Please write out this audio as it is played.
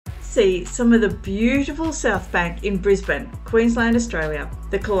see some of the beautiful South Bank in Brisbane, Queensland, Australia,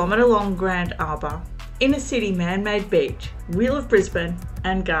 the kilometre-long Grand Arbour, inner city man-made beach, Wheel of Brisbane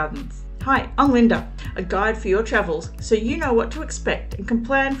and gardens. Hi, I'm Linda, a guide for your travels so you know what to expect and can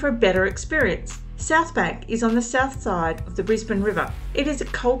plan for a better experience. South Bank is on the south side of the Brisbane River. It is a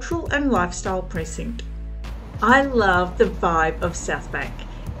cultural and lifestyle precinct. I love the vibe of South Bank.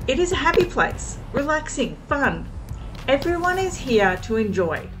 It is a happy place, relaxing, fun. Everyone is here to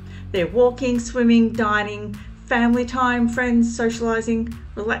enjoy. They're walking, swimming, dining, family time, friends, socialising,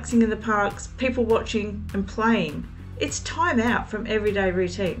 relaxing in the parks, people watching and playing. It's time out from everyday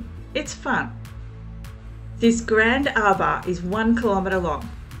routine. It's fun. This Grand Arbour is 1 kilometre long.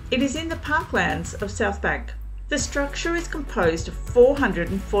 It is in the parklands of South Bank. The structure is composed of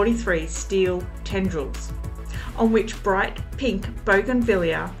 443 steel tendrils, on which bright pink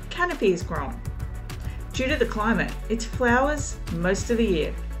bougainvillea canopy is grown. Due to the climate, it flowers most of the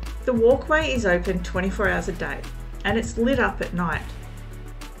year. The walkway is open 24 hours a day and it's lit up at night.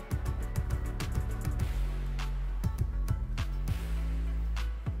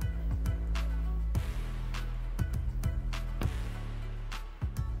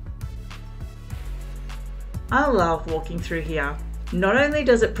 I love walking through here. Not only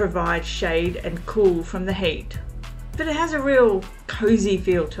does it provide shade and cool from the heat, but it has a real cozy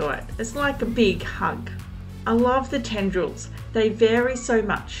feel to it. It's like a big hug. I love the tendrils. They vary so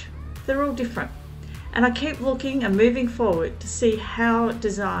much. They're all different. And I keep looking and moving forward to see how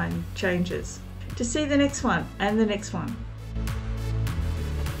design changes, to see the next one and the next one.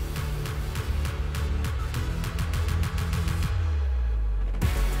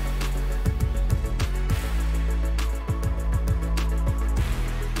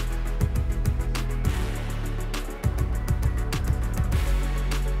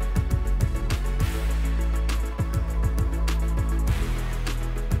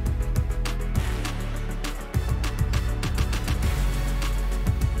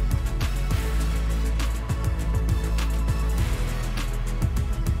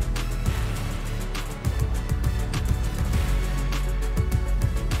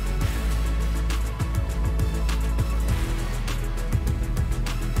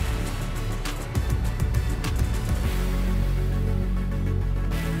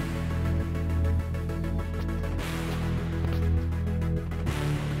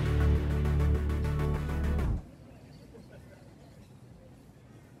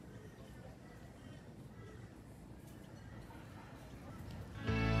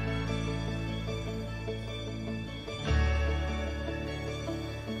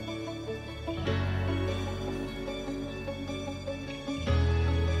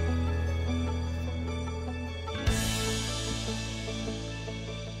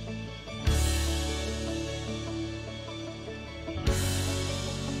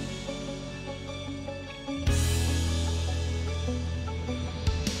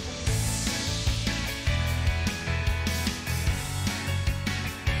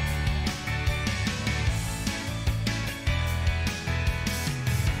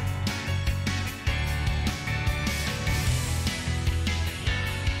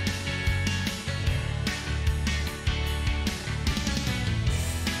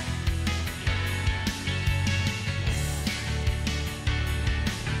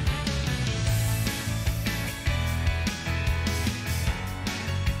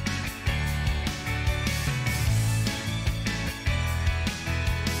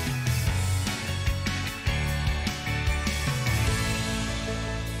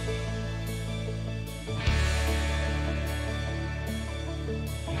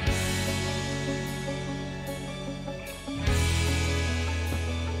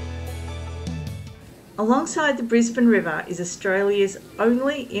 Alongside the Brisbane River is Australia's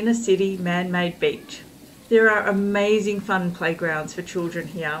only inner city man-made beach. There are amazing fun playgrounds for children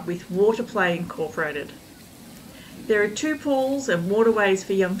here with water play incorporated. There are 2 pools and waterways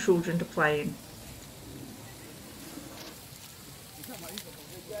for young children to play in.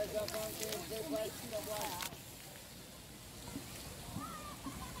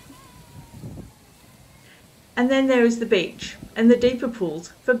 And then there is the beach and the deeper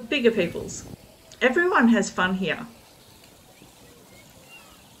pools for bigger peoples. Everyone has fun here.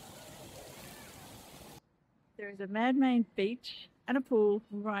 There is a man-made beach and a pool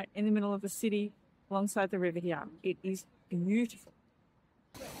right in the middle of the city alongside the river here. It is beautiful.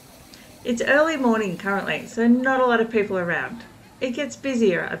 It's early morning currently, so not a lot of people around. It gets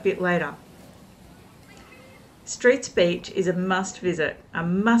busier a bit later. Streets Beach is a must visit, a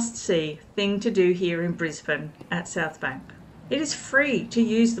must see thing to do here in Brisbane at South Bank. It is free to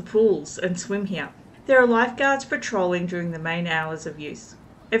use the pools and swim here. There are lifeguards patrolling during the main hours of use.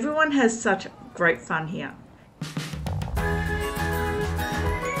 Everyone has such great fun here.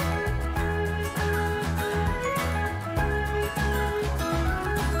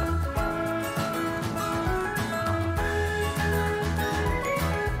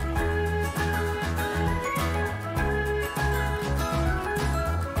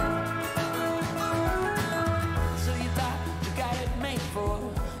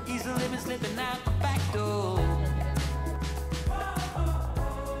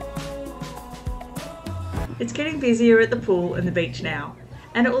 It's getting busier at the pool and the beach now,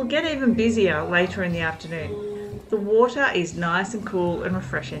 and it will get even busier later in the afternoon. The water is nice and cool and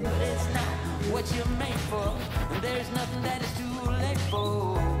refreshing.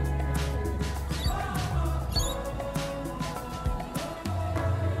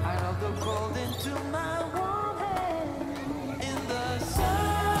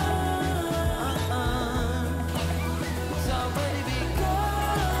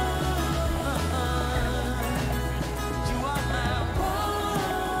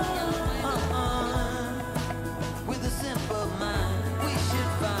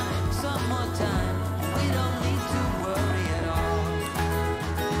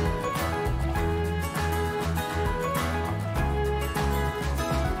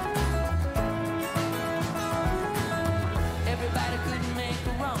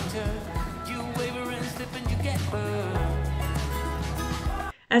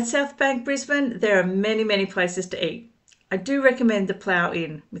 At South Bank, Brisbane, there are many places to eat. I do recommend the Plough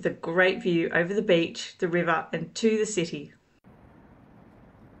Inn with a great view over the beach, the river and to the city.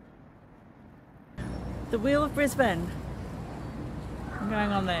 The Wheel of Brisbane. I'm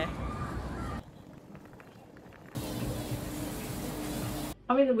going on there.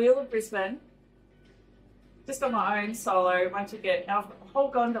 I'm in the Wheel of Brisbane, just on my own solo, my ticket. Now I've got a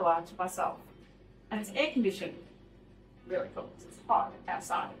whole gondola to myself and it's air conditioned. Really cool. It's hot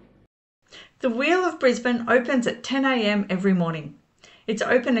outside. The Wheel of Brisbane opens at 10 a.m. every morning. It's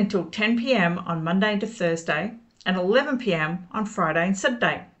open until 10 p.m. on Monday to Thursday and 11 p.m. on Friday and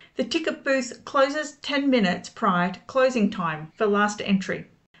Saturday. The ticket booth closes 10 minutes prior to closing time for last entry.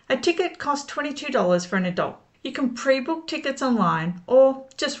 A ticket costs $22 for an adult. You can pre-book tickets online or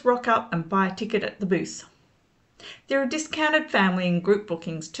just rock up and buy a ticket at the booth. There are discounted family and group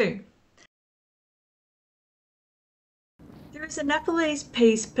bookings too. There is a Nepalese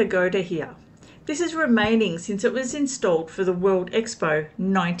peace pagoda here. This is remaining since it was installed for the World Expo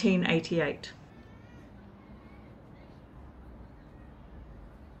 1988.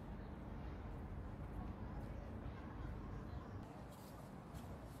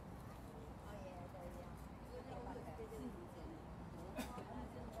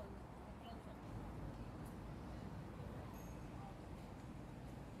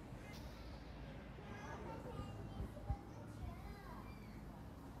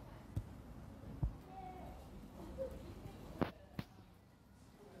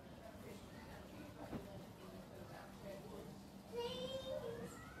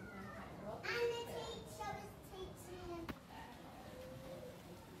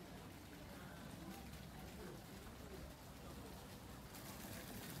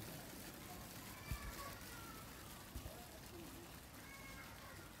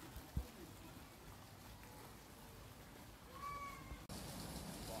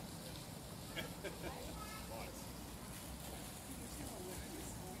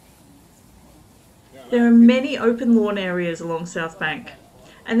 There are many open lawn areas along South Bank,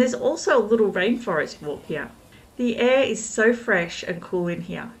 and there's also a little rainforest walk here. The air is so fresh and cool in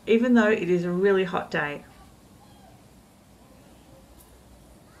here, even though it is a really hot day.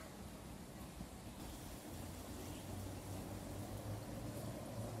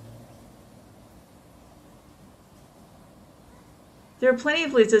 There are plenty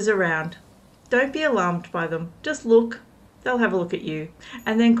of lizards around. Don't be alarmed by them, just look, they'll have a look at you,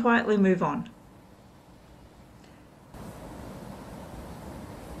 and then quietly move on.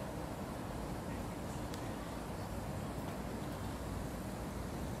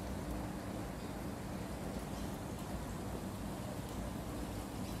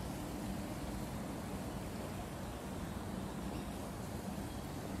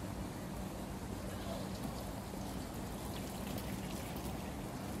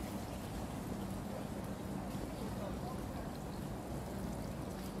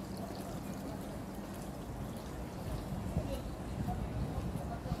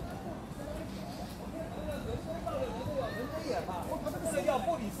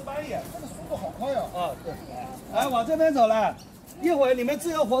对，来往这边走了，一会儿你们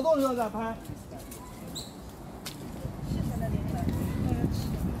自由活动的时候再拍。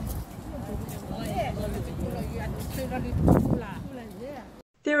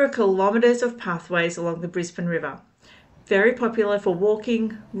There are kilometres of pathways along the Brisbane River, very popular for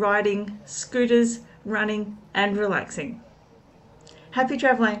walking, riding, scooters, running and relaxing. Happy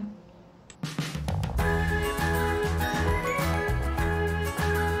travelling!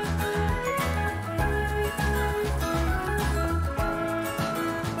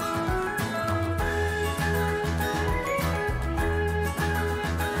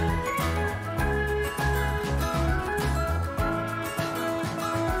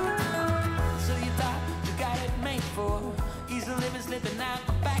 Slipping out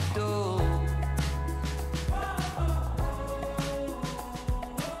the back door.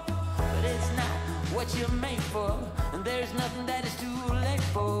 But it's not what you're made for, and there's nothing that is too late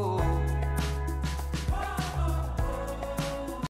for.